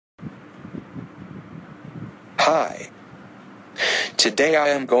Hi. Today I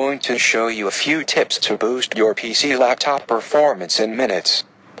am going to show you a few tips to boost your PC laptop performance in minutes.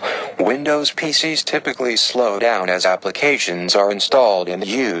 Windows PCs typically slow down as applications are installed and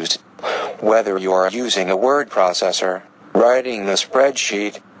used. Whether you are using a word processor, writing a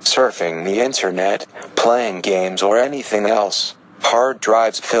spreadsheet, surfing the internet, playing games or anything else, hard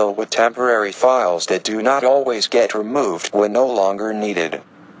drives fill with temporary files that do not always get removed when no longer needed.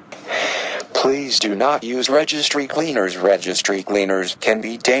 Please do not use registry cleaners. Registry cleaners can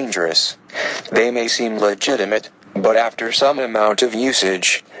be dangerous. They may seem legitimate, but after some amount of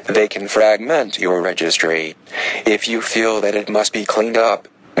usage, they can fragment your registry. If you feel that it must be cleaned up,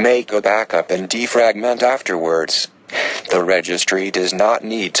 make a backup and defragment afterwards. The registry does not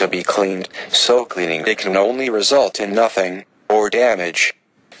need to be cleaned, so cleaning it can only result in nothing, or damage.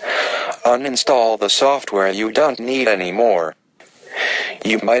 Uninstall the software you don't need anymore.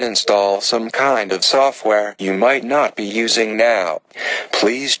 You might install some kind of software you might not be using now.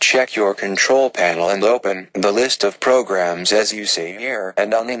 Please check your control panel and open the list of programs as you see here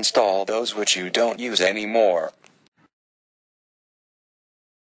and uninstall those which you don't use anymore.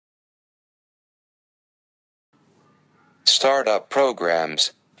 Startup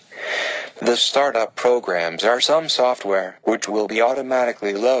programs. The startup programs are some software which will be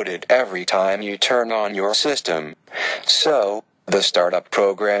automatically loaded every time you turn on your system. So, the startup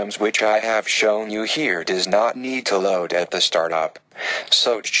programs which I have shown you here does not need to load at the startup.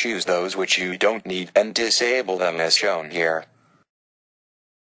 So choose those which you don't need and disable them as shown here.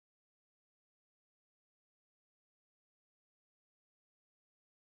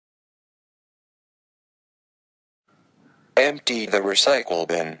 Empty the recycle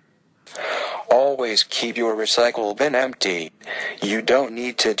bin. Always keep your recycle bin empty. You don't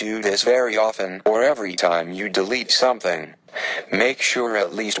need to do this very often or every time you delete something. Make sure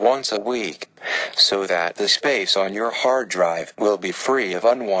at least once a week, so that the space on your hard drive will be free of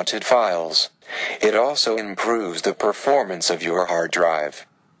unwanted files. It also improves the performance of your hard drive.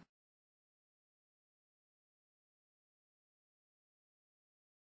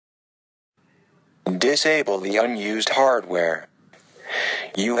 Disable the unused hardware.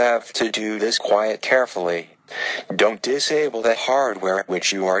 You have to do this quite carefully. Don't disable the hardware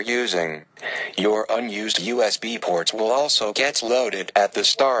which you are using. Your unused USB ports will also get loaded at the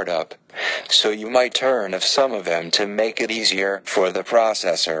startup, so you might turn off some of them to make it easier for the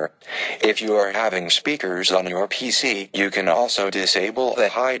processor. If you are having speakers on your PC, you can also disable the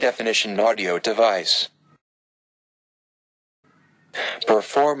high-definition audio device.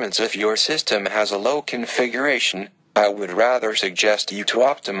 Performance. If your system has a low configuration, I would rather suggest you to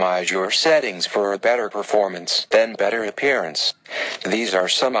optimize your settings for a better performance than better appearance. These are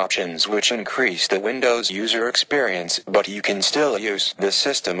some options which increase the Windows user experience, but you can still use the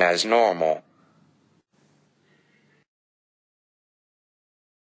system as normal.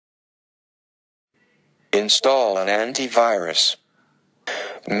 Install an antivirus.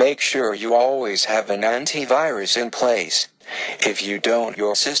 Make sure you always have an antivirus in place. If you don't,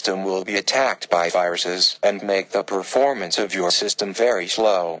 your system will be attacked by viruses and make the performance of your system very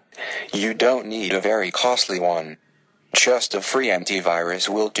slow. You don't need a very costly one. Just a free antivirus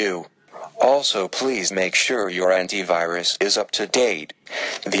will do. Also, please make sure your antivirus is up to date.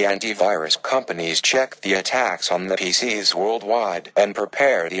 The antivirus companies check the attacks on the PCs worldwide and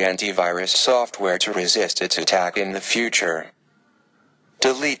prepare the antivirus software to resist its attack in the future.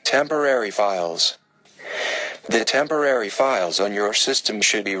 Delete temporary files. The temporary files on your system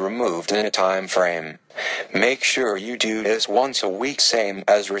should be removed in a time frame. Make sure you do this once a week, same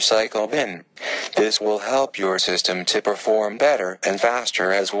as recycle bin. This will help your system to perform better and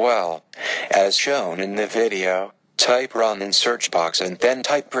faster as well. As shown in the video, type run in search box and then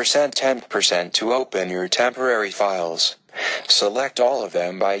type %temp% to open your temporary files. Select all of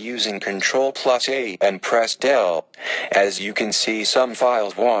them by using Ctrl+A and press del. As you can see, some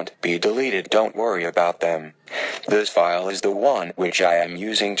files won't be deleted. Don't worry about them. This file is the one which I am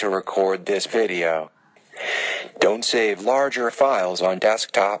using to record this video. Don't save larger files on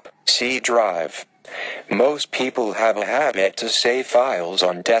desktop, C drive. Most people have a habit to save files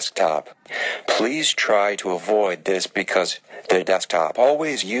on desktop. Please try to avoid this because the desktop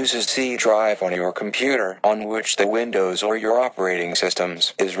always uses C drive on your computer on which the Windows or your operating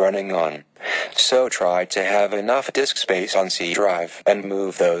systems is running on. So try to have enough disk space on C drive and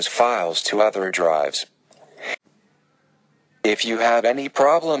move those files to other drives. If you have any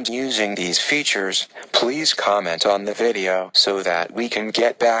problems using these features, please comment on the video so that we can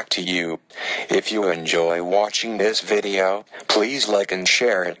get back to you. If you enjoy watching this video, please like and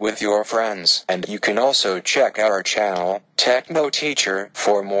share it with your friends. And you can also check our channel, Techno Teacher,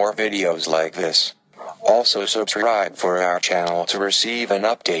 for more videos like this. Also subscribe for our channel to receive an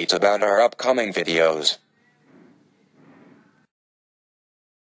update about our upcoming videos.